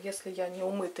хорошо. Если я не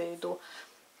умытая иду,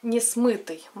 не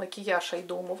смытый макияж, а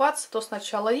иду умываться, то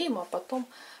сначала им, а потом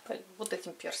вот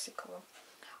этим персиковым.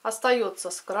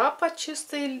 Остается скраб от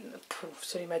чистой,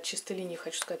 все время от чистой линии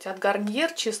хочу сказать, от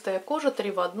Гарниер, чистая кожа,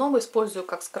 3 в 1. Использую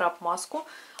как скраб-маску.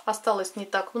 осталось не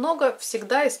так много.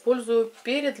 Всегда использую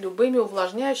перед любыми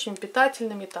увлажняющими,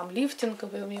 питательными, там,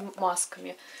 лифтинговыми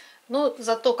масками. Но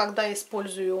зато, когда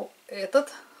использую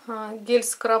этот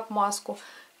гель-скраб-маску,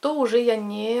 то уже я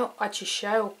не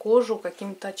очищаю кожу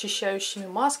какими-то очищающими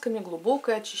масками,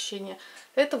 глубокое очищение.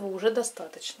 Этого уже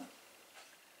достаточно.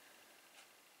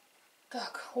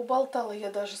 Так, уболтала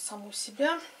я даже саму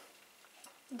себя.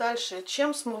 Дальше,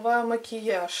 чем смываю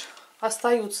макияж?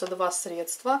 Остаются два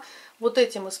средства. Вот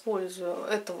этим использую,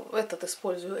 этот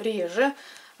использую реже.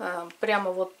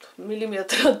 Прямо вот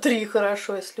миллиметра 3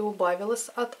 хорошо, если убавилась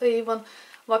от Avon.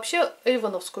 Вообще,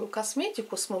 эйвоновскую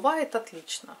косметику смывает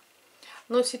отлично.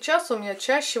 Но сейчас у меня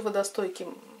чаще водостойкие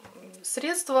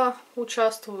средства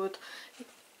участвуют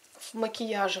в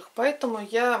макияжах, поэтому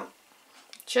я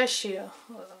чаще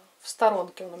в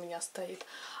сторонке он у меня стоит.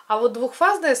 А вот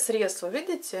двухфазное средство,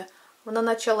 видите, на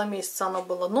начало месяца оно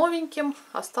было новеньким,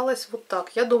 осталось вот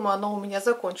так. Я думаю, оно у меня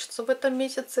закончится в этом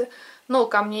месяце, но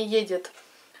ко мне едет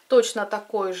точно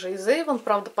такой же из Avon.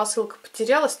 Правда, посылка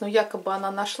потерялась, но якобы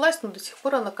она нашлась, но до сих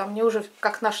пор она ко мне уже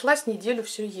как нашлась, неделю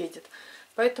все едет.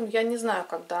 Поэтому я не знаю,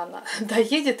 когда она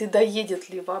доедет и доедет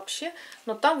ли вообще.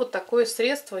 Но там вот такое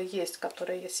средство есть,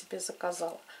 которое я себе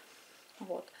заказала.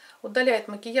 Вот. Удаляет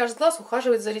макияж с глаз,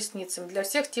 ухаживает за ресницами для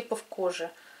всех типов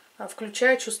кожи,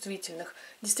 включая чувствительных.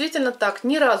 Действительно так,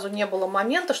 ни разу не было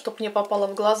момента, чтобы мне попало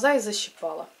в глаза и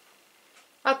защипало.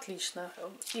 Отлично.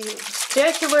 И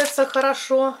встряхивается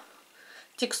хорошо.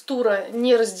 Текстура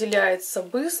не разделяется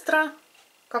быстро,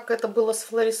 как это было с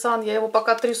Флорисан. Я его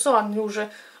пока трясу, а мне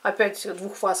уже опять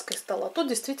двухфазкой стало. А тут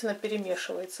действительно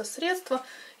перемешивается средство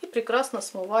и прекрасно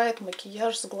смывает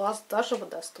макияж с глаз, даже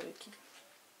водостойкий.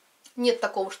 Нет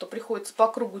такого, что приходится по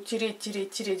кругу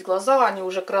тереть глаза, они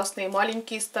уже красные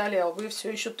маленькие стали, а вы все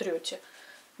еще трете.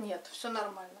 Нет, все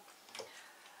нормально.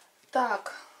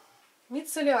 Так,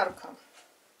 мицеллярка.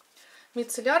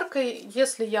 Мицелляркой,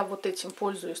 если я вот этим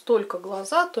пользуюсь только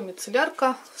глаза, то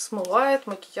мицеллярка смывает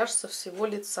макияж со всего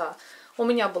лица. У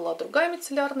меня была другая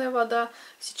мицеллярная вода,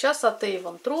 сейчас от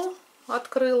Avon True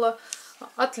открыла.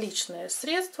 Отличное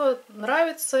средство,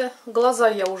 нравится. Глаза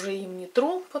я уже им не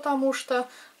тру, потому что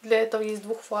для этого есть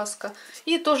двухфазка.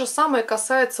 И то же самое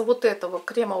касается вот этого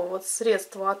кремового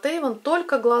средства от Avon,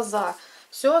 только глаза.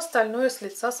 Все остальное с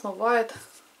лица смывает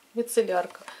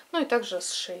мицеллярка. Ну и также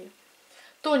с шеи.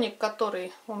 Тоник,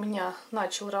 который у меня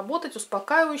начал работать,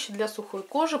 успокаивающий для сухой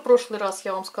кожи. В прошлый раз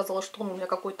я вам сказала, что он у меня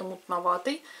какой-то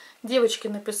мутноватый. Девочки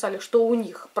написали, что у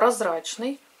них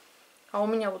прозрачный. А у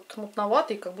меня вот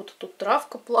мутноватый, как будто тут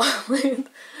травка плавает.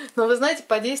 Но вы знаете,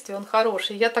 по действию он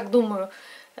хороший. Я так думаю,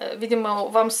 видимо,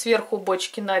 вам сверху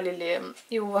бочки налили,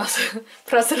 и у вас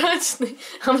прозрачный.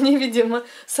 А мне, видимо,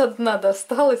 со дна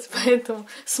досталось, поэтому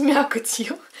с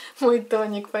мякотью мой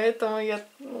тоник. Поэтому я...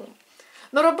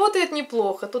 Но работает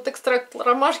неплохо. Тут экстракт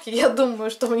ромашки. Я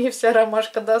думаю, что мне вся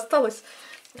ромашка досталась,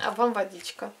 а вам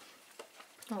водичка.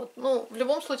 Вот. Ну, в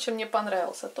любом случае мне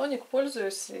понравился тоник,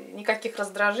 пользуюсь, никаких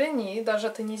раздражений и даже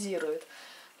тонизирует.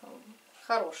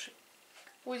 Хороший.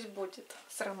 Пусть будет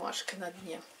с ромашкой на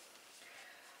дне.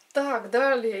 Так,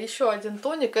 далее еще один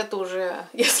тоник. Это уже,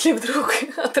 если вдруг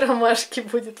от ромашки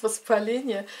будет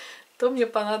воспаление, то мне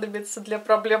понадобится для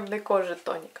проблемной кожи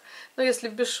тоник. Но если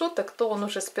без шуток, то он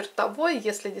уже спиртовой.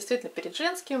 Если действительно перед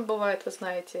женскими бывает, вы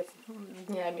знаете,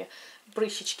 днями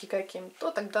прыщички какие-то,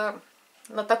 то тогда...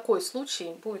 На такой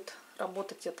случай будет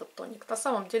работать этот тоник. На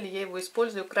самом деле я его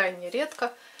использую крайне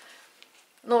редко.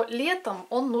 Но летом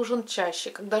он нужен чаще.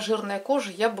 Когда жирная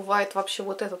кожа, я бывает вообще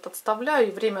вот этот отставляю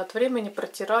и время от времени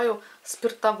протираю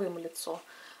спиртовым лицо.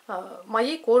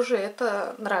 Моей коже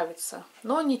это нравится,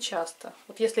 но не часто.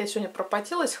 Вот если я сегодня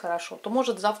пропотелась хорошо, то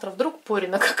может завтра вдруг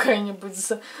порина какая-нибудь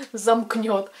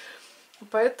замкнет.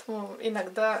 Поэтому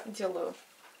иногда делаю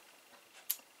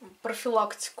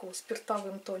профилактику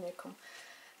спиртовым тоником.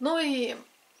 Ну и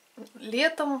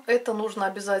летом это нужно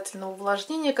обязательно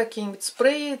увлажнение, какие-нибудь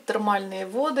спреи, термальные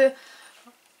воды.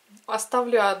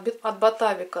 Оставляю от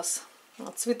Ботавикас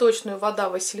цветочную вода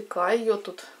василька. Ее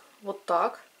тут вот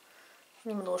так.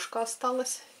 Немножко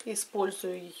осталось.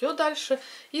 Использую ее дальше.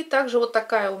 И также вот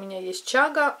такая у меня есть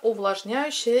чага,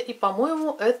 увлажняющая. И,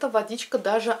 по-моему, эта водичка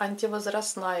даже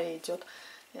антивозрастная идет.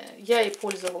 Я ей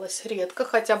пользовалась редко,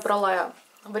 хотя брала я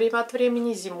время от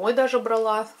времени, зимой даже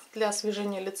брала для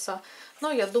освежения лица.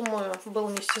 Но я думаю, был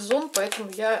не сезон,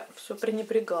 поэтому я все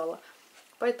пренебрегала.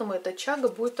 Поэтому эта чага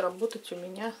будет работать у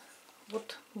меня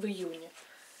вот в июне.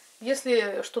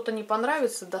 Если что-то не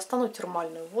понравится, достану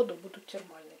термальную воду, буду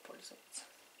термальной пользоваться.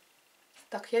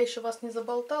 Так, я еще вас не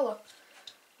заболтала,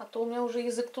 а то у меня уже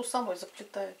язык ту самой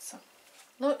заплетается.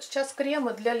 Но сейчас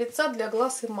кремы для лица, для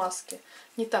глаз и маски.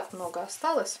 Не так много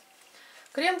осталось.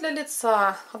 Крем для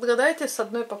лица. Отгадайте с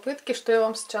одной попытки, что я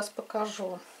вам сейчас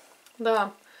покажу.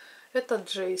 Да, это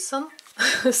Джейсон.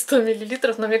 100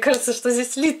 мл, но мне кажется, что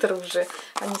здесь литр уже,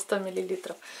 а не 100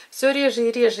 мл. Все реже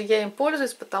и реже я им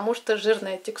пользуюсь, потому что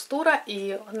жирная текстура,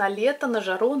 и на лето, на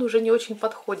жару он уже не очень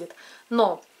подходит.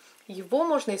 Но его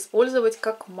можно использовать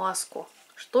как маску,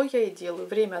 что я и делаю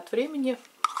время от времени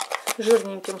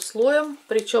жирненьким слоем,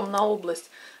 причем на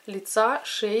область лица,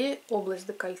 шеи, область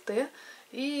декольте.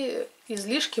 И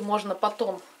излишки можно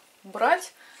потом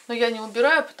брать. Но я не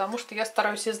убираю, потому что я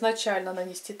стараюсь изначально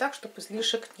нанести так, чтобы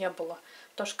излишек не было.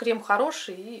 Потому что крем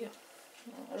хороший и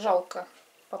жалко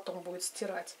потом будет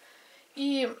стирать.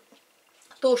 И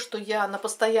то, что я на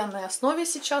постоянной основе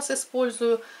сейчас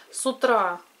использую. С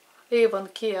утра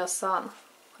Avon Kea Sun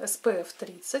SPF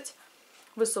 30.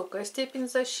 Высокая степень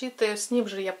защиты. С ним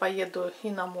же я поеду и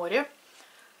на море.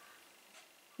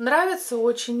 Нравится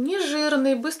очень, не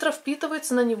жирный, быстро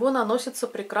впитывается, на него наносится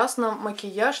прекрасно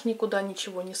макияж, никуда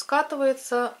ничего не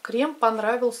скатывается. Крем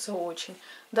понравился очень,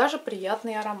 даже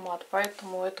приятный аромат,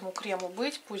 поэтому этому крему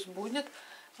быть, пусть будет.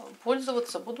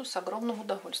 Пользоваться буду с огромным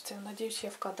удовольствием. Надеюсь, я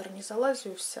в кадр не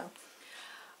залазю и вся.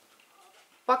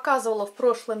 Показывала в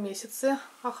прошлом месяце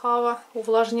Ахава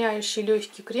увлажняющий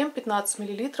легкий крем 15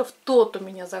 мл. Тот у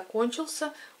меня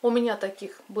закончился, у меня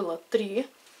таких было 3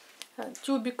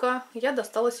 тюбика, я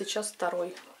достала сейчас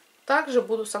второй. Также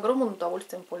буду с огромным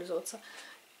удовольствием пользоваться.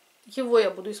 Его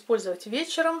я буду использовать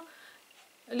вечером,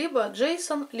 либо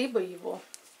Джейсон, либо его.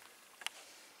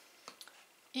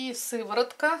 И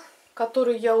сыворотка,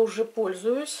 которой я уже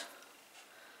пользуюсь.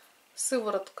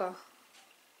 Сыворотка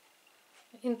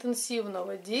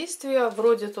интенсивного действия.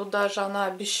 Вроде тут даже она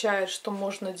обещает, что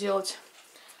можно делать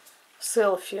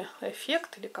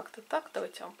селфи-эффект, или как-то так.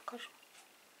 Давайте я вам покажу.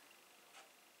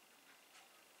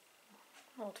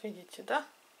 Вот видите, да?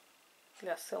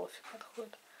 Для селфи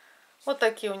подходит. Вот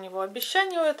такие у него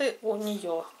обещания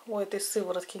у этой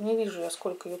сыворотки. Не вижу я,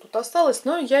 сколько ее тут осталось,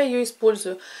 но я ее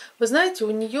использую. Вы знаете,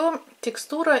 у нее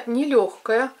текстура не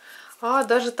легкая, а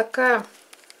даже такая,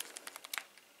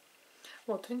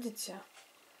 вот видите,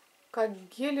 как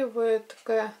гелевая,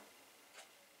 такая,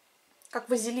 как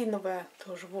вазелиновая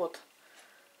тоже, вот.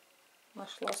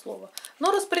 Нашла слово.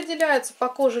 Но распределяется по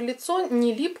коже лицо,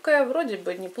 не липкое, вроде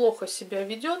бы неплохо себя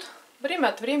ведет. Время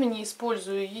от времени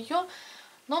использую ее,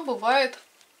 но бывает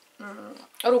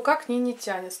рука к ней не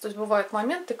тянется. То есть бывают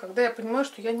моменты, когда я понимаю,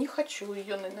 что я не хочу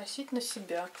ее наносить на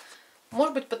себя.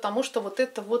 Может быть, потому что вот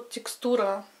эта вот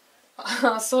текстура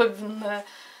особенная,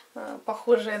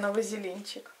 похожая на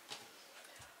вазелинчик.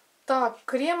 Так,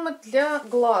 кремы для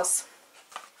глаз.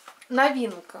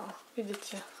 Новинка,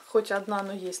 видите? Хоть одна,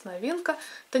 но есть новинка.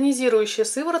 Тонизирующая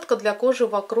сыворотка для кожи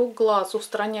вокруг глаз.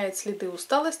 Устраняет следы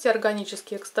усталости.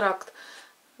 Органический экстракт.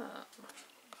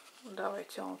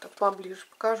 Давайте я вам так поближе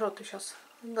покажу. А то сейчас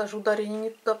даже ударение не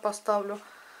туда поставлю.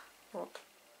 Вот.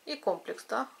 И комплекс,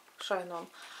 да? Шайнон.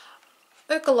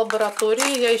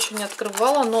 Эко-лаборатории я еще не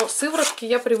открывала, но сыворотки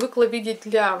я привыкла видеть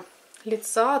для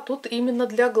лица, а тут именно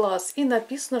для глаз. И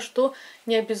написано, что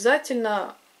не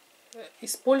обязательно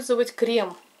использовать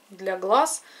крем для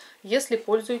глаз, если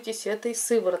пользуетесь этой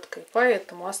сывороткой.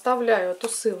 Поэтому оставляю эту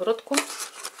сыворотку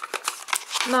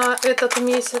на этот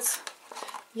месяц.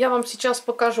 Я вам сейчас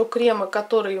покажу кремы,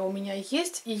 которые у меня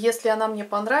есть. И если она мне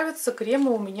понравится,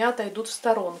 кремы у меня отойдут в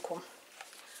сторонку.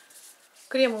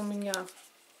 Крем у меня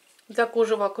для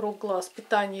кожи вокруг глаз.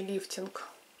 Питание, лифтинг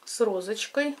с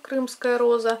розочкой. Крымская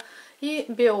роза. И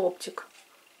биооптик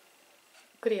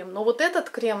крем. Но вот этот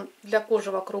крем для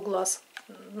кожи вокруг глаз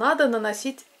надо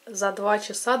наносить за 2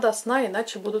 часа до сна,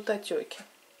 иначе будут отеки.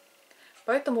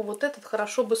 Поэтому вот этот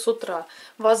хорошо бы с утра.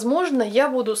 Возможно, я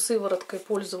буду сывороткой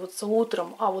пользоваться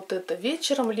утром, а вот это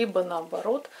вечером, либо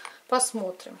наоборот.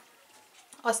 Посмотрим.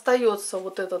 Остается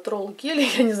вот этот ролл гель.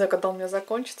 Я не знаю, когда он у меня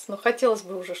закончится, но хотелось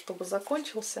бы уже, чтобы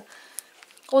закончился.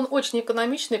 Он очень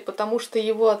экономичный, потому что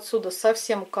его отсюда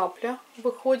совсем капля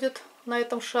выходит на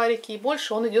этом шарике. И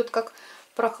больше он идет как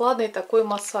прохладный такой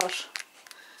массаж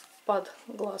под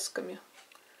глазками.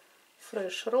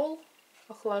 Fresh Roll,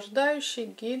 охлаждающий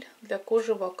гель для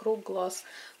кожи вокруг глаз.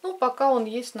 Ну, пока он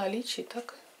есть в наличии,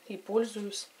 так и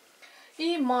пользуюсь.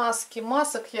 И маски.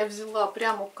 Масок я взяла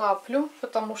прямо каплю,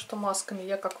 потому что масками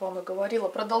я, как вам и говорила,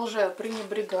 продолжаю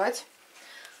пренебрегать.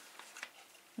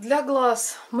 Для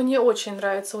глаз мне очень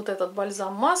нравится вот этот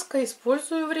бальзам маска.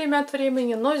 Использую время от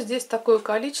времени, но здесь такое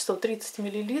количество, 30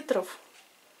 мл,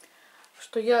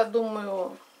 что я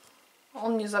думаю,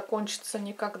 он не закончится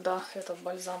никогда, этот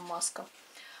бальзам маска.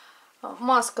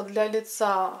 Маска для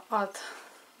лица от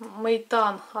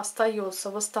Мейтан остается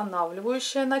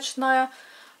восстанавливающая, ночная.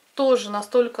 тоже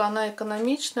настолько она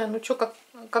экономичная. Ну что,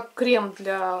 как крем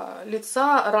для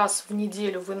лица раз в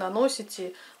неделю вы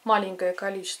наносите маленькое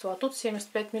количество, а тут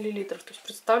 75 миллилитров. То есть,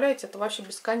 представляете, это вообще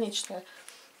бесконечное.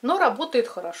 Но работает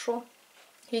хорошо.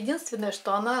 Единственное,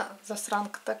 что она,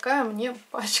 засранка такая, мне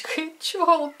пачкает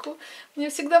челку. Мне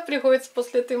всегда приходится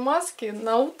после этой маски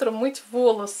на утро мыть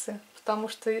волосы, потому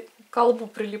что к колбу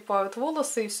прилипают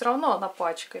волосы, и все равно она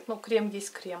пачкает. Ну, крем есть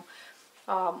крем.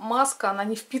 А маска, она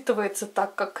не впитывается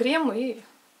так, как крем, и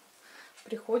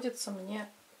приходится мне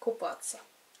купаться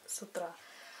с утра.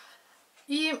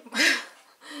 И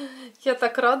я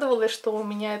так радовалась, что у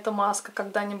меня эта маска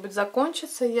когда-нибудь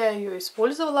закончится. Я ее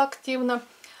использовала активно.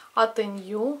 От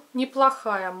ИЮНЕ.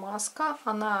 Неплохая маска.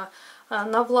 Она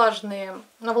на влажное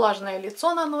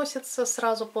лицо наносится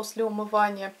сразу после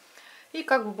умывания. И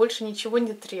как бы больше ничего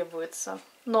не требуется.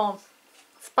 Но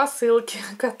в посылке,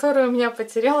 которая у меня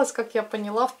потерялась, как я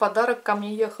поняла, в подарок ко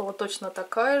мне ехала точно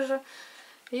такая же.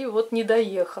 И вот не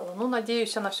доехала. Ну,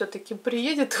 надеюсь, она все-таки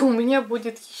приедет, и у меня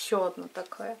будет еще одна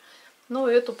такая. Но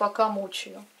эту пока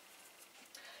мучаю.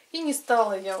 И не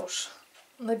стала я уж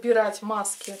набирать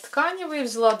маски тканевые.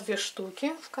 Взяла 2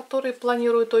 штуки, которые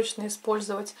планирую точно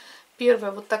использовать.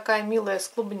 Первая вот такая милая с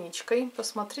клубничкой.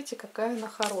 Посмотрите, какая она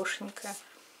хорошенькая.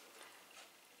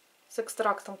 С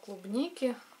экстрактом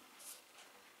клубники.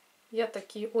 Я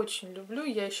такие очень люблю.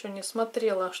 Я еще не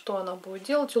смотрела, что она будет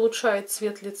делать. Улучшает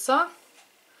цвет лица.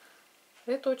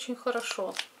 Это очень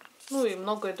хорошо. Ну и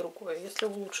многое другое. Если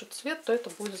улучшит цвет, то это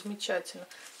будет замечательно.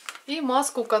 И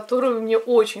маску, которую мне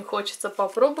очень хочется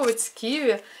попробовать, с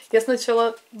киви. Я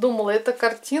сначала думала, это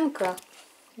картинка.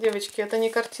 Девочки, это не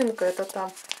картинка, это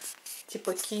там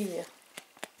типа киви.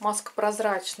 Маска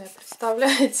прозрачная,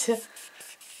 представляете?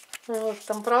 Вот,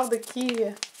 там правда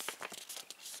киви.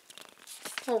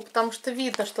 Ну, потому что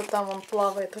видно, что там вон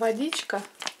плавает водичка.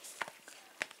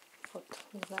 Вот,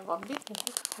 не знаю, вам видно?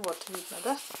 Вот, видно,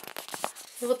 да?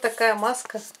 И вот такая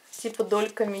маска типа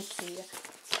дольками киви.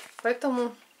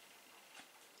 Поэтому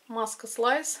маска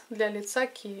слайс для лица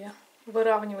киви.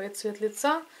 Выравнивает цвет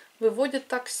лица, выводит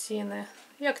токсины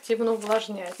и активно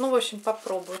увлажняет. Ну, в общем,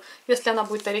 попробую. Если она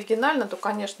будет оригинальна, то,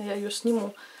 конечно, я ее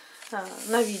сниму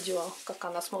на видео, как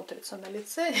она смотрится на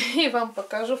лице, и вам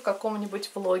покажу в каком-нибудь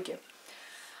влоге.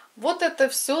 Вот это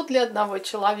все для одного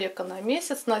человека на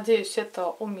месяц. Надеюсь, это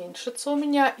уменьшится у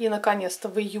меня. И, наконец-то,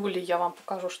 в июле я вам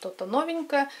покажу что-то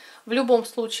новенькое. В любом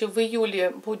случае, в июле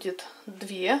будет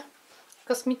 2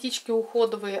 косметички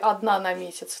уходовые. Одна на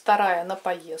месяц, вторая на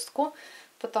поездку.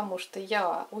 Потому что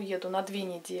я уеду на 2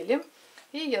 недели.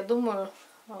 И я думаю,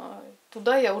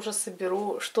 туда я уже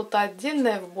соберу что-то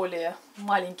отдельное в более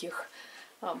маленьких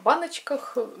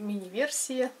баночках,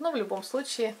 мини-версии. Но в любом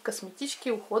случае косметички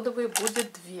уходовые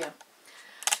будет 2.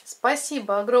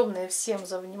 Спасибо огромное всем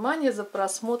за внимание, за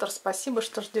просмотр. Спасибо,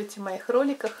 что ждете моих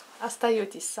роликов.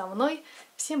 Остаетесь со мной.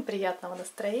 Всем приятного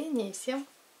настроения и всем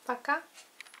пока!